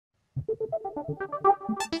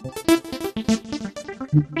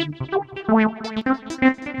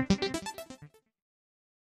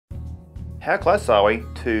How close are we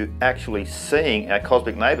to actually seeing our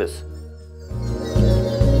cosmic neighbours?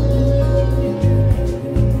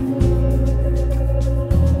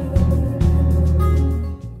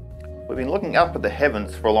 We've been looking up at the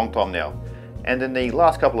heavens for a long time now, and in the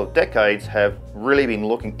last couple of decades have really been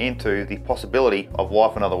looking into the possibility of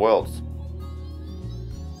life on other worlds.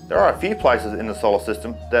 There are a few places in the solar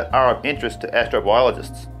system that are of interest to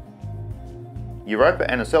astrobiologists.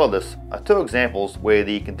 Europa and Enceladus are two examples where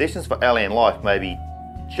the conditions for alien life may be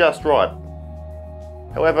just right.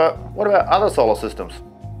 However, what about other solar systems?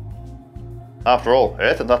 After all,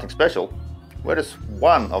 Earth is nothing special. We're just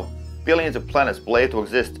one of billions of planets believed to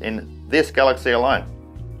exist in this galaxy alone.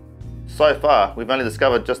 So far, we've only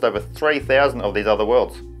discovered just over 3,000 of these other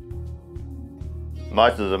worlds.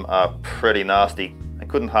 Most of them are pretty nasty and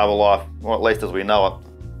couldn't harbour life, or at least as we know it.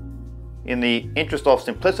 In the interest of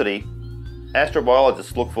simplicity,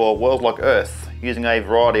 astrobiologists look for worlds like Earth using a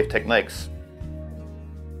variety of techniques.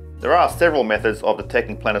 There are several methods of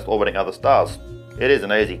detecting planets orbiting other stars. It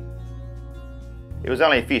isn't easy. It was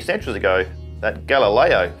only a few centuries ago that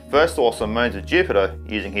Galileo first saw some moons of Jupiter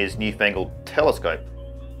using his newfangled telescope.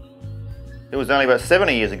 It was only about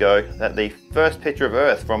 70 years ago that the first picture of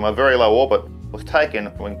Earth from a very low orbit was taken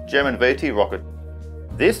from a German V2 rocket.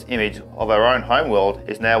 This image of our own homeworld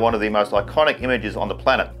is now one of the most iconic images on the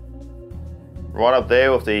planet. Right up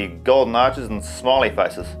there with the Golden Arches and Smiley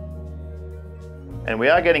faces. And we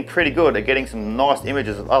are getting pretty good at getting some nice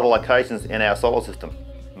images of other locations in our solar system.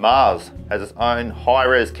 Mars has its own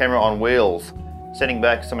high-res camera on wheels, sending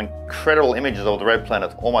back some incredible images of the red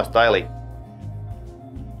planet almost daily.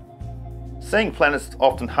 Seeing planets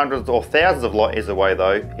often hundreds or thousands of light years away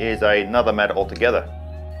though is another matter altogether.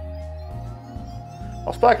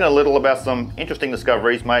 I've spoken a little about some interesting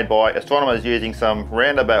discoveries made by astronomers using some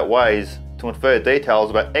roundabout ways to infer details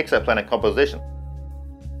about exoplanet composition.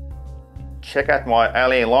 Check out my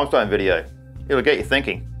alien limestone video, it'll get you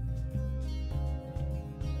thinking.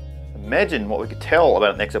 Imagine what we could tell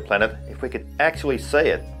about an exoplanet if we could actually see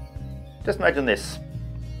it. Just imagine this,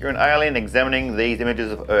 you're an alien examining these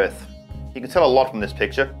images of Earth. You can tell a lot from this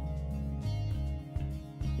picture.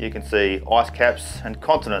 You can see ice caps and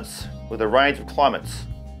continents with a range of climates.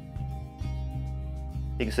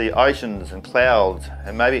 You can see oceans and clouds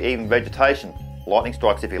and maybe even vegetation, lightning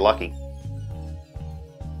strikes if you're lucky.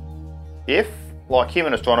 If, like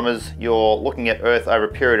human astronomers, you're looking at Earth over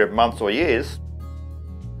a period of months or years,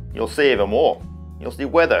 you'll see even more. You'll see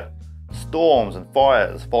weather, storms and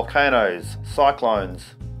fires, volcanoes,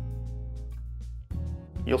 cyclones.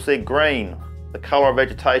 You'll see green, the colour of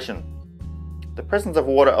vegetation. The presence of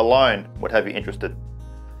water alone would have you interested.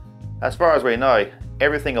 As far as we know,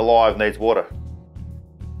 everything alive needs water.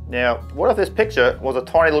 Now, what if this picture was a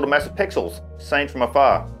tiny little mass of pixels, seen from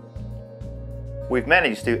afar? We've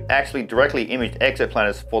managed to actually directly image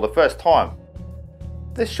exoplanets for the first time.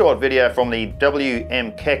 This short video from the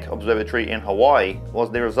W.M. Keck Observatory in Hawaii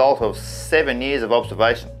was the result of 7 years of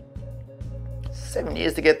observation. 7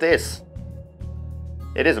 years to get this.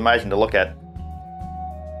 It is amazing to look at.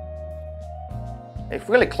 If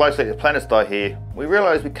we look closely at the planets though here, we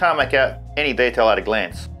realise we can't make out any detail at a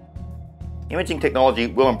glance. Imaging technology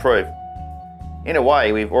will improve. In a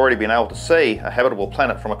way, we've already been able to see a habitable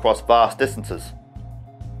planet from across vast distances.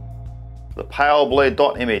 The pale blue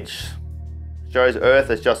dot image shows Earth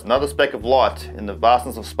as just another speck of light in the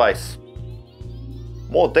vastness of space.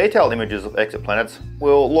 More detailed images of exoplanets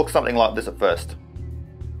will look something like this at first.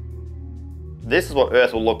 This is what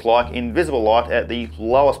Earth will look like in visible light at the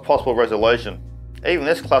lowest possible resolution. Even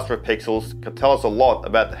this cluster of pixels can tell us a lot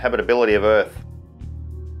about the habitability of Earth.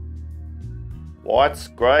 Whites,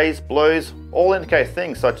 greys, blues all indicate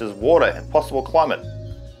things such as water and possible climate.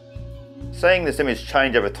 Seeing this image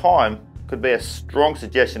change over time could be a strong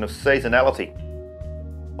suggestion of seasonality.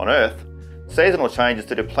 On Earth, seasonal changes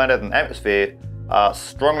to the planet and atmosphere are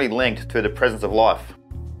strongly linked to the presence of life.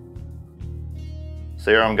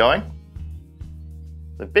 See where I'm going?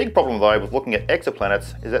 The big problem though with looking at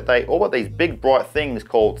exoplanets is that they orbit these big bright things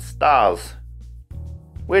called stars,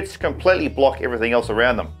 which completely block everything else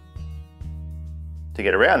around them. To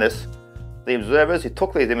get around this, the observers who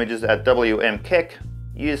took these images at W.M. Keck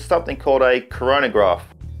used something called a coronagraph.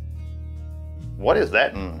 What is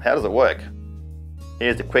that and how does it work?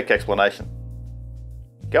 Here's the quick explanation.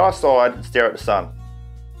 Go outside and stare at the sun.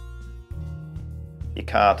 You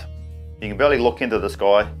can't. You can barely look into the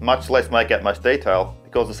sky, much less make out much detail,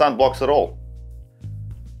 because the sun blocks it all.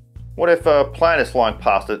 What if a plane is flying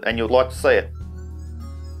past it and you'd like to see it?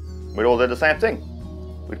 We'd all do the same thing.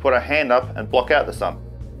 we'd put our hand up and block out the sun.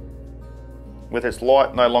 With its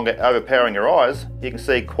light no longer overpowering your eyes, you can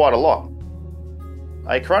see quite a lot.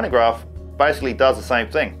 A coronagraph basically does the same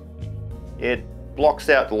thing. It blocks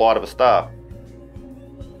out the light of a star,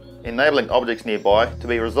 enabling objects nearby to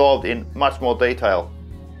be resolved in much more detail.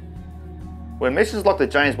 When missions like the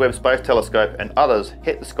James Webb Space Telescope and others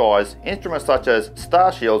hit the skies, instruments such as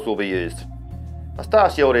star shields will be used. A star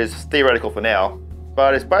shield is theoretical for now,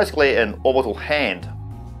 but it's basically an orbital hand,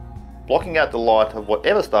 blocking out the light of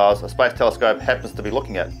whatever stars a space telescope happens to be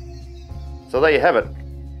looking at. So there you have it.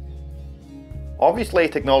 Obviously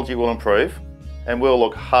technology will improve and will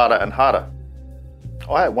look harder and harder.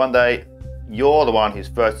 I hope one day you're the one who's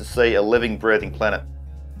first to see a living, breathing planet.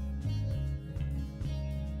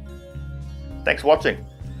 Thanks for watching.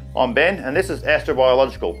 I'm Ben and this is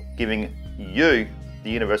Astrobiological, giving you the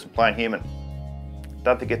universe of plain human.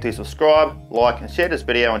 Don't forget to subscribe, like and share this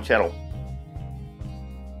video and channel.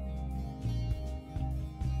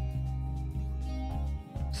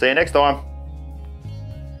 See you next time.